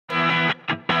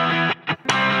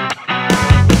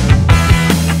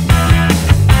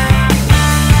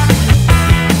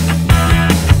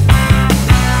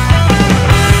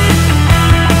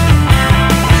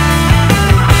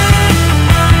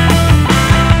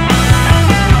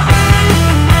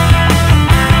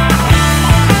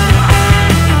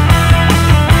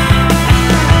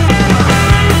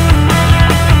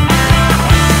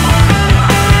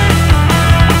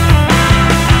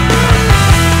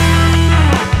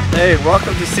Hey,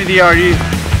 welcome to CDR Youth.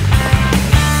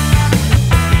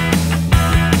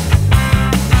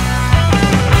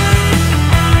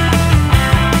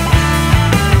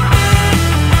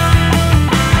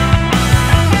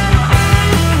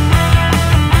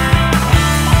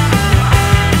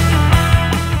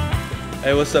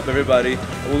 Hey, what's up everybody?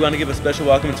 We want to give a special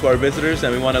welcome to our visitors,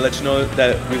 and we want to let you know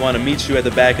that we want to meet you at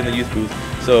the back in the youth booth.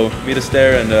 So meet us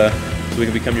there, and so we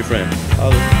can become your friend.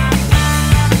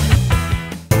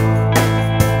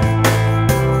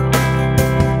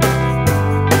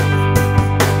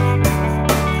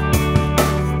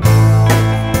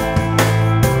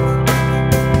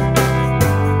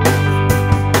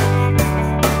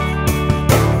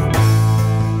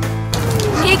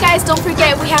 Hey guys, don't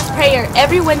forget we have prayer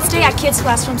every Wednesday at kids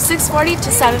class from 6:40 to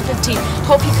 7:15.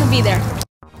 Hope you can be there.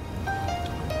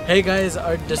 Hey guys,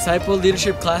 our disciple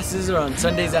leadership classes are on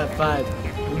Sundays at 5.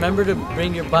 Remember to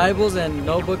bring your Bibles and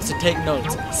notebooks to take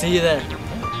notes. See you there.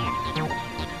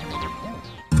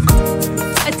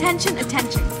 Attention,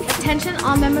 attention. Attention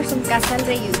all members from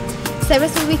CDR Youth.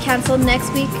 Service will be canceled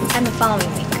next week and the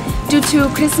following week Due to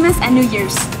Christmas and New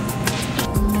Year's.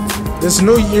 This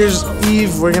New Year's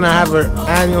Eve, we're going to have our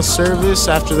annual service.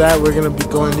 After that, we're going to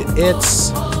be going to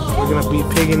ITS. We're going to be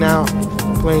pigging out,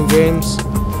 playing games.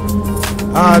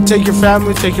 Take your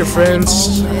family, take your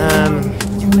friends, and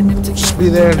just be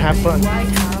there and have fun.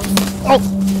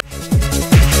 Oh.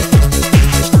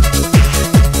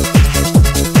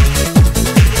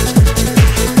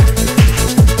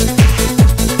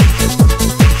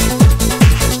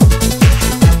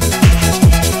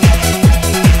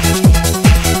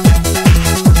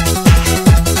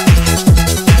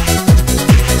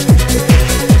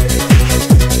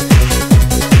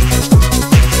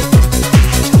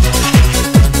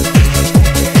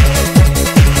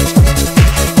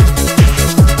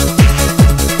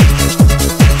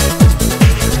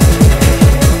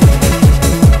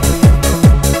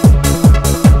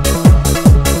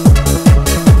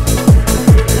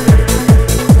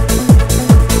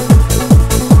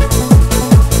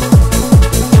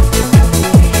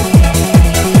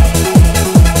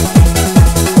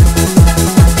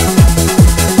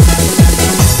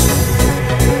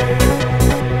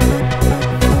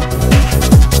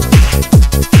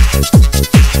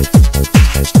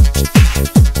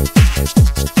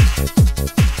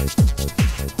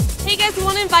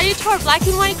 Invite you to our black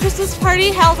and white Christmas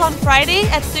party held on Friday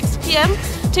at 6 p.m.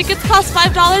 Tickets cost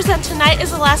 $5 and tonight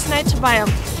is the last night to buy them.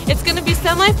 It's going to be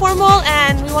semi-formal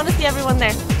and we want to see everyone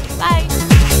there. Bye!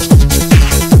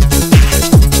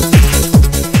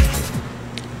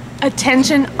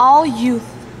 Attention all youth.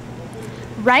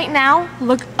 Right now,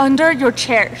 look under your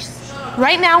chairs.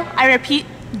 Right now, I repeat,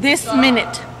 this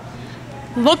minute.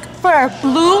 Look for a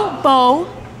blue bow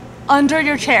under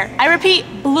your chair. I repeat,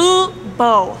 blue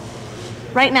bow.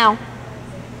 Right now.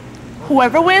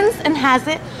 Whoever wins and has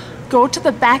it, go to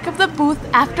the back of the booth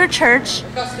after church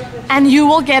and you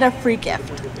will get a free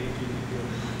gift.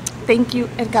 Thank you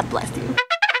and God bless you.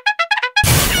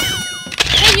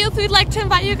 Hey youth, we'd like to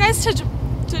invite you guys Hey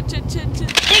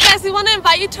guys, we want to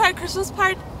invite you to our Christmas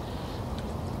party.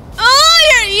 Oh,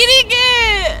 you're eating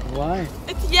it! Why?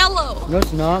 It's yellow. No,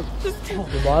 it's not.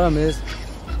 The bottom is.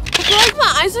 I feel like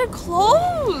my eyes are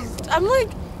closed. I'm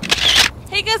like,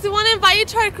 hey guys, we want to invite you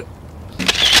to our...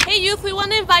 Hey youth, we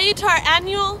want to invite you to our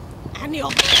annual...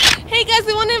 Hey guys,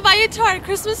 we want to invite you to our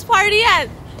Christmas party at...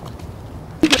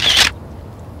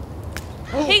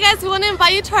 Hey guys, we want to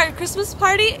invite you to our Christmas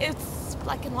party. It's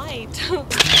black and white.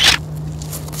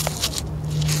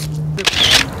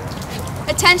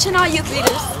 Attention all youth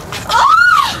leaders.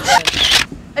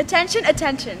 Attention,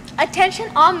 attention.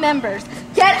 Attention all members.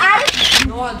 Get out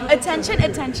of... Attention,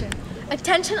 attention.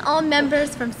 Attention all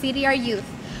members from CDR Youth.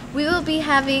 We will be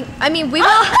having...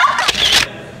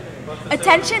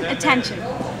 Attention, attention.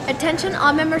 Attention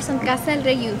all members from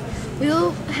CDR Youth. We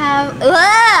will have...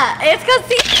 It's cause...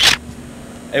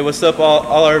 Hey, what's up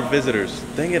all our visitors?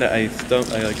 Dang it, I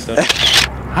like stumped.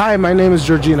 Hi, my name is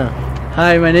Georgina.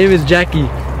 Hi, my name is Jackie.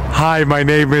 Hi, my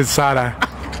name is Sara.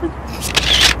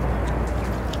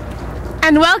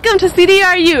 And welcome to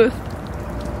CDR Youth.